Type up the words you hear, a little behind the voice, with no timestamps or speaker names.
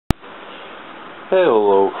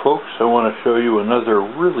Hello folks, I want to show you another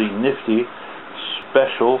really nifty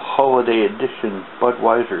special holiday edition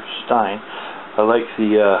Budweiser Stein. I like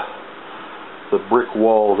the brick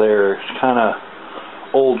wall there. It's kind of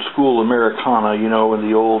old school Americana, you know, in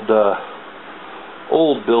the old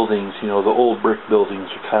buildings, you know, the old brick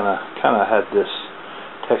buildings kind of had this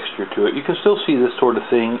texture to it. You can still see this sort of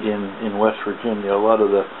thing in West Virginia. A lot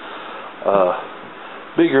of the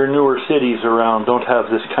bigger, newer cities around don't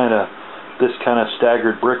have this kind of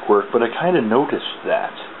staggered brickwork, but I kind of noticed that,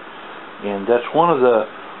 and that's one of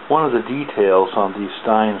the details on these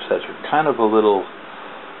steins that are kind of a little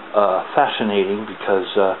fascinating, because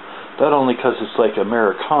not only because it's like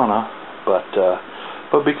Americana,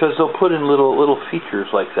 but because they'll put in little features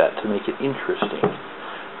like that to make it interesting.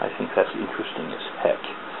 I think that's interesting as heck.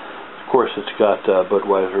 Of course, it's got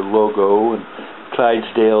Budweiser logo and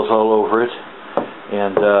Clydesdales all over it,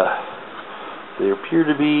 and they appear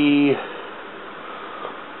to be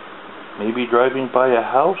maybe driving by a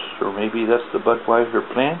house, or maybe that's the Budweiser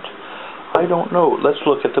plant. I don't know. Let's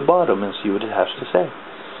look at the bottom and see what it has to say.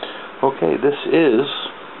 Okay, this is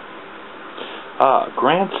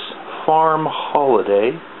Grant's Farm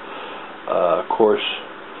Holiday. Of course,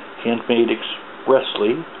 handmade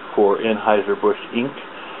expressly for Anheuser-Busch Inc.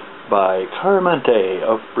 by Carmente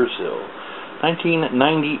of Brazil.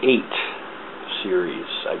 1998 series,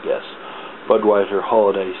 I guess. Budweiser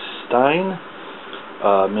Holiday Stein.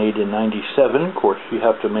 Made in 97. Of course, you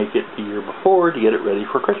have to make it the year before to get it ready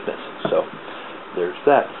for Christmas. So, there's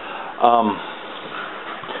that.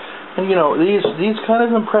 And you know, these kind of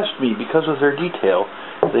impressed me because of their detail.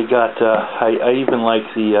 They got, I even like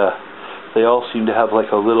they all seem to have like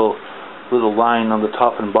a little line on the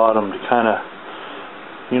top and bottom to kind of,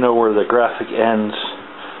 you know, where the graphic ends.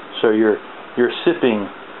 So you're sipping,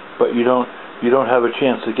 but you don't have a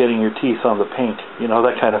chance of getting your teeth on the paint. You know,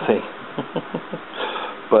 that kind of thing.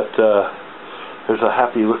 But there's a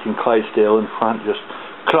happy looking Clydesdale in front, just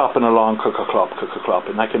clopping along, clop,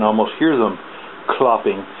 and I can almost hear them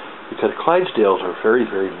clopping, because Clydesdales are very,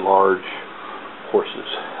 very large horses.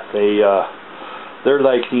 They're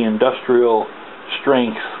like the industrial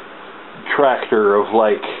strength tractor of,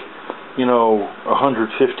 like, you know,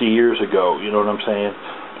 150 years ago. You know what I'm saying?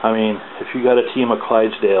 I mean, if you got a team of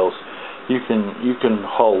Clydesdales, you can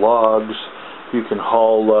haul logs, you can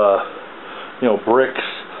haul you know, bricks,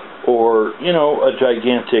 or, you know, a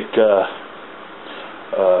gigantic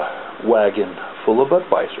wagon full of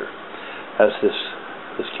Budweiser, as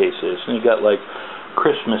this case is. And you got like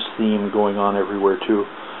Christmas theme going on everywhere too.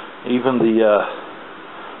 Even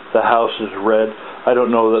the house is red. I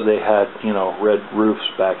don't know that they had, you know, red roofs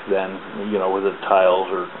back then, you know, with the tiles,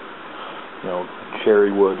 or, you know,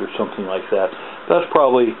 cherry wood or something like that. That's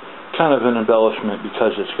probably kind of an embellishment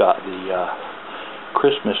because it's got the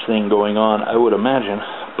Christmas thing going on, I would imagine,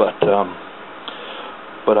 but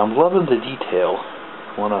I'm loving the detail.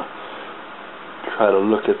 I want to try to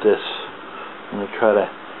look at this. I'm going to try to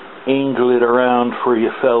angle it around for you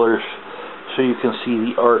fellers so you can see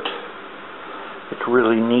the art. It's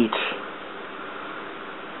really neat.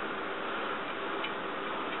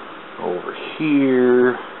 Over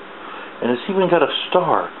here, and it's even got a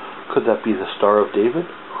star. Could that be the Star of David?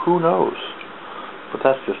 Who knows? But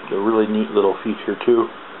that's just a really neat little feature too.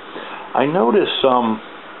 I notice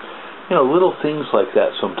you know, little things like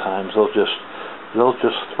that sometimes. They'll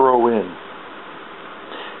just throw in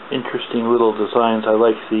interesting little designs. I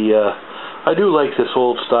like I do like this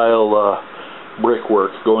old style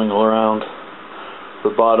brickwork going around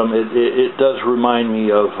the bottom. It does remind me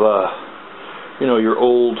of you know, your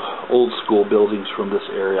old school buildings from this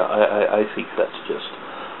area. I think that's just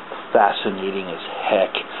fascinating as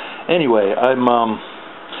heck. Anyway, I'm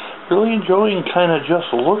really enjoying kind of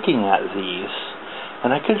just looking at these,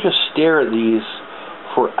 and I could just stare at these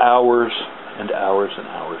for hours and hours and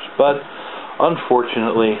hours. But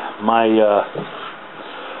unfortunately, my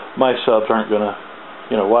subs aren't gonna,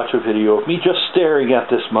 you know, watch a video of me just staring at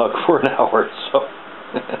this mug for an hour. So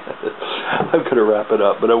I'm gonna wrap it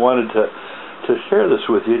up. But I wanted to share this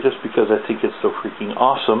with you just because I think it's so freaking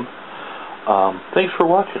awesome. Thanks for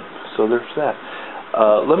watching. So there's that.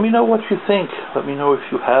 Let me know what you think. Let me know if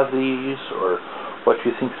you have these, or what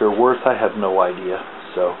you think they're worth. I have no idea.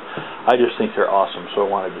 So I just think they're awesome, so I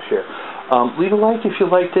wanted to share. Leave a like if you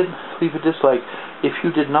liked it. Leave a dislike if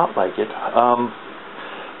you did not like it.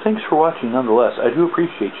 Thanks for watching nonetheless. I do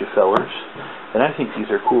appreciate you fellers. And I think these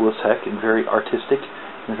are cool as heck, and very artistic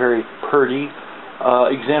and very purty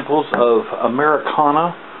examples of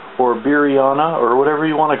Americana or Beeriana or whatever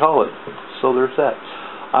you want to call it. So there's that.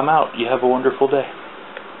 I'm out. You have a wonderful day.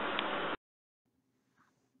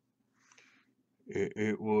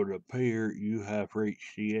 It would appear you have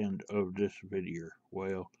reached the end of this video.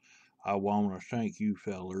 Well, I want to thank you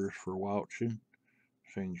fellers for watching.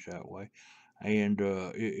 Things that way. And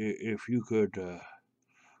if you could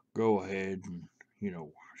go ahead and,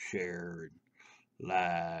 share and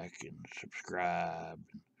like and subscribe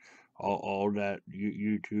and all that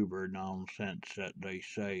YouTuber nonsense that they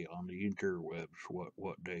say on the interwebs,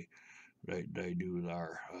 what they do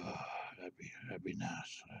there. That'd be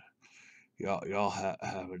nice. Y'all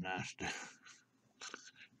have a nice day.